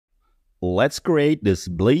Let's create this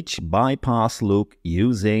bleach bypass look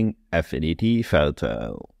using Affinity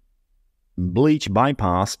Photo. Bleach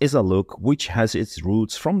bypass is a look which has its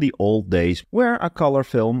roots from the old days where a color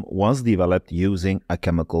film was developed using a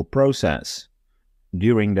chemical process.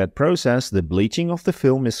 During that process, the bleaching of the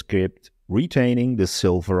film is skipped, retaining the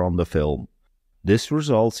silver on the film. This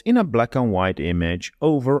results in a black and white image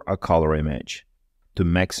over a color image. To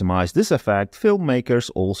maximize this effect, filmmakers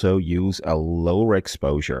also use a lower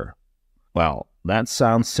exposure. Well, that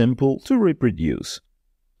sounds simple to reproduce.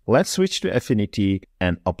 Let's switch to Affinity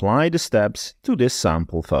and apply the steps to this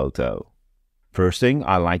sample photo. First thing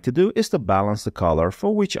I like to do is to balance the color,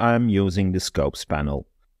 for which I am using the Scopes panel.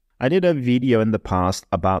 I did a video in the past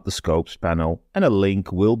about the Scopes panel and a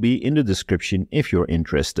link will be in the description if you're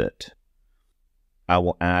interested. I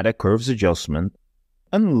will add a curves adjustment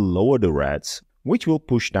and lower the reds, which will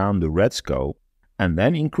push down the red scope, and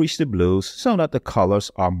then increase the blues so that the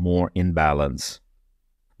colors are more in balance.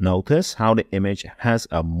 Notice how the image has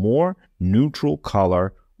a more neutral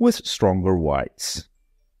color with stronger whites.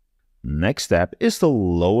 Next step is to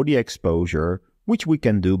lower the exposure, which we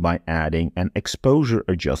can do by adding an exposure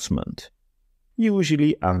adjustment.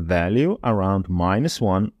 Usually a value around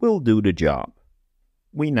 -1 will do the job.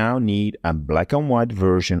 We now need a black and white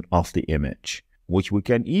version of the image, which we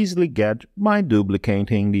can easily get by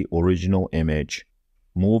duplicating the original image,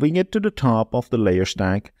 moving it to the top of the layer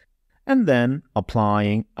stack, and then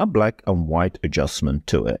applying a black and white adjustment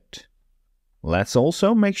to it. Let's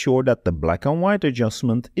also make sure that the black and white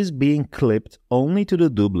adjustment is being clipped only to the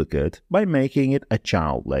duplicate by making it a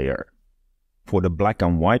child layer. For the black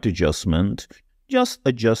and white adjustment, just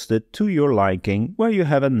adjust it to your liking where you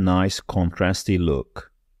have a nice contrasty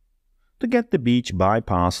look. To get the bleach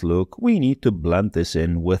bypass look, we need to blend this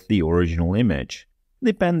in with the original image.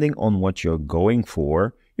 Depending on what you're going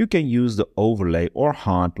for, you can use the overlay or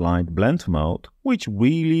hard light blend mode, which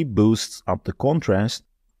really boosts up the contrast,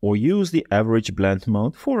 or use the average blend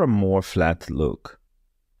mode for a more flat look.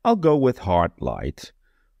 I'll go with hard light.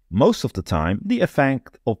 Most of the time, the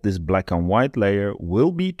effect of this black and white layer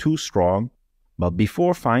will be too strong, but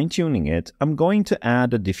before fine-tuning it, I'm going to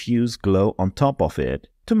add a diffuse glow on top of it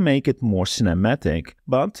to make it more cinematic,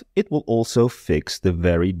 but it will also fix the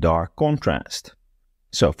very dark contrast.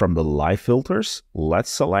 So from the live filters, let's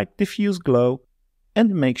select diffuse glow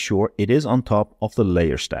and make sure it is on top of the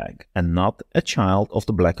layer stack and not a child of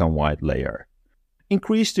the black and white layer.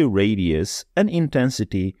 Increase the radius and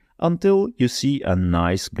intensity until you see a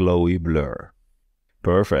nice glowy blur.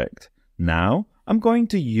 Perfect. Now I'm going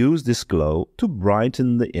to use this glow to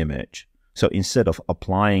brighten the image. So instead of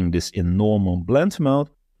applying this in normal blend mode,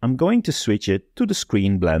 I'm going to switch it to the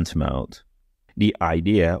screen blend mode. The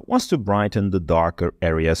idea was to brighten the darker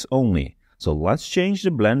areas only, so let's change the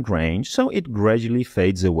blend range so it gradually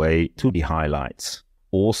fades away to the highlights.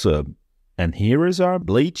 Awesome! And here is our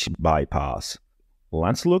bleach bypass.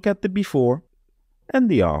 Let's look at the before and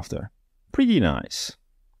the after. Pretty nice.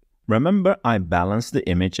 Remember, I balanced the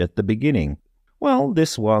image at the beginning. Well,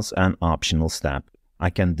 this was an optional step. I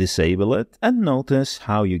can disable it and notice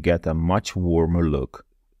how you get a much warmer look.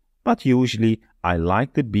 But usually I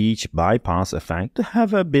like the bleach bypass effect to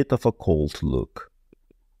have a bit of a cold look.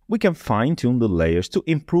 We can fine-tune the layers to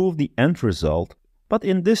improve the end result, but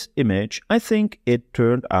in this image I think it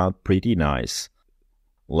turned out pretty nice.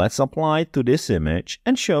 Let's apply it to this image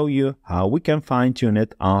and show you how we can fine-tune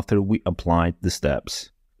it after we applied the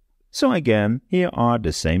steps. So again, here are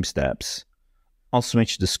the same steps. I'll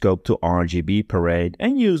switch the scope to RGB parade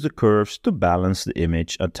and use the curves to balance the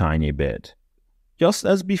image a tiny bit. Just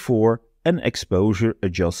as before, an exposure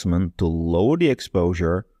adjustment to lower the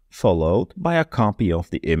exposure, followed by a copy of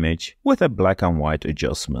the image with a black and white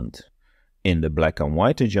adjustment. In the black and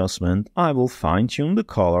white adjustment, I will fine-tune the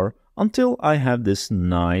color until I have this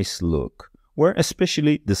nice look, where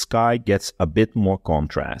especially the sky gets a bit more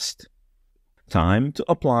contrast. Time to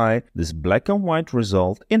apply this black and white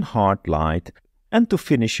result in hard light, and to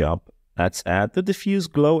finish up, let's add the diffuse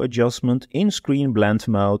glow adjustment in screen blend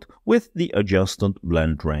mode with the adjusted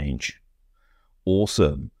blend range.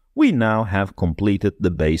 Awesome! We now have completed the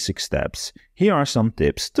basic steps. Here are some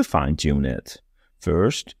tips to fine-tune it.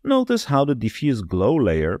 First, notice how the diffuse glow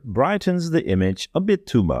layer brightens the image a bit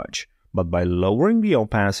too much, but by lowering the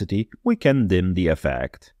opacity, we can dim the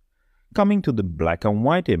effect. Coming to the black and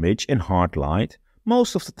white image in hard light,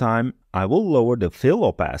 most of the time I will lower the fill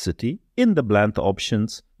opacity in the blend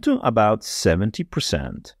options to about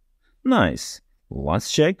 70%. Nice!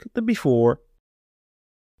 Let's check the before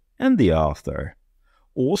and the after.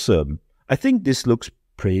 Awesome! I think this looks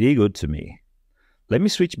pretty good to me. Let me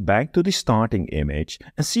switch back to the starting image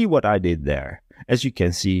and see what I did there. As you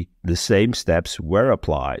can see, the same steps were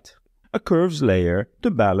applied. A curves layer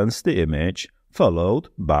to balance the image, followed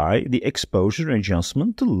by the exposure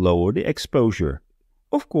adjustment to lower the exposure.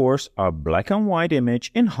 Of course, our black and white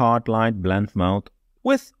image in hard light blend mode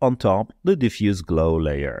with on top the diffuse glow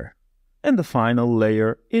layer. And the final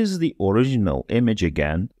layer is the original image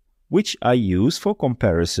again, which I use for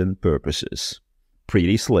comparison purposes.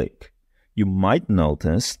 Pretty slick. You might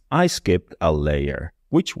notice I skipped a layer,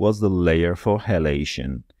 which was the layer for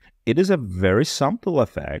halation. It is a very subtle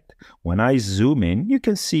effect. When I zoom in, you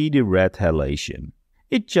can see the red halation.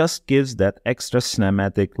 It just gives that extra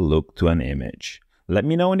cinematic look to an image. Let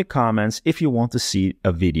me know in the comments if you want to see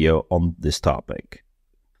a video on this topic.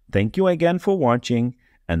 Thank you again for watching,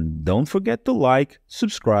 and don't forget to like,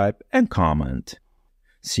 subscribe and comment.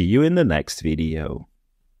 See you in the next video.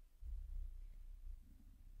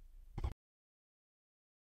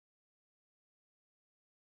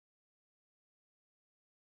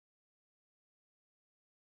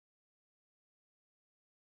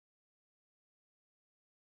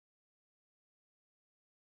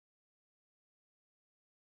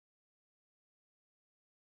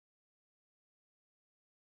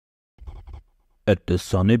 At the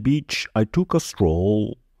sunny beach I took a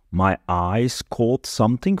stroll. My eyes caught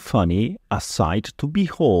something funny, a sight to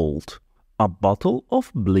behold. A bottle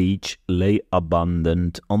of bleach lay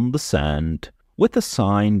abundant on the sand, with a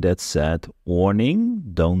sign that said, "Warning,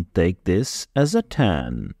 don't take this as a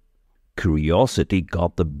tan." Curiosity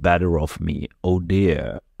got the better of me, oh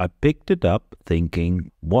dear. I picked it up,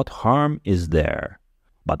 thinking, what harm is there?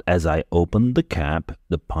 But as I opened the cap,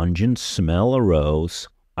 the pungent smell arose.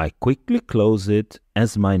 I quickly closed it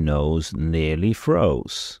as my nose nearly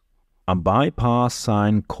froze. A bypass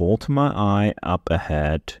sign caught my eye up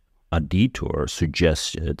ahead. A detour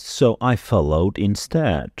suggested, so I followed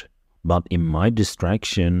instead. But in my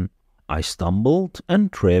distraction, I stumbled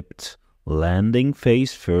and tripped, landing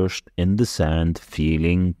face first in the sand,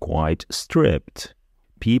 feeling quite stripped.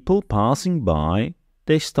 People passing by,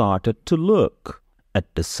 they started to look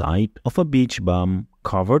at the sight of a beach bum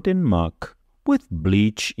covered in muck, with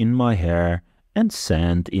bleach in my hair and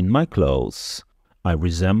sand in my clothes. I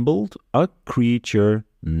resembled a creature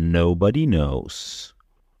nobody knows.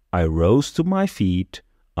 I rose to my feet,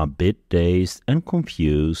 a bit dazed and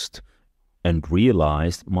confused, and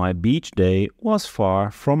realized my beach day was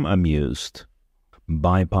far from amused.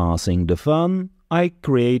 Bypassing the fun, I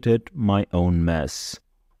created my own mess.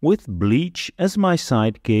 With bleach as my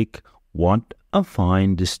sidekick, what a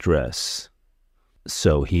fine distress.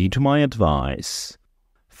 So heed my advice.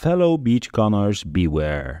 Fellow beachgoers,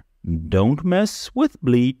 beware. Don't mess with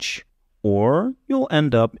bleach, or you'll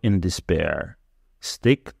end up in despair.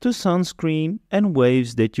 Stick to sunscreen and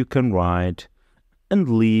waves that you can ride, and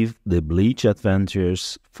leave the bleach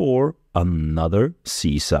adventures for another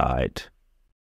seaside.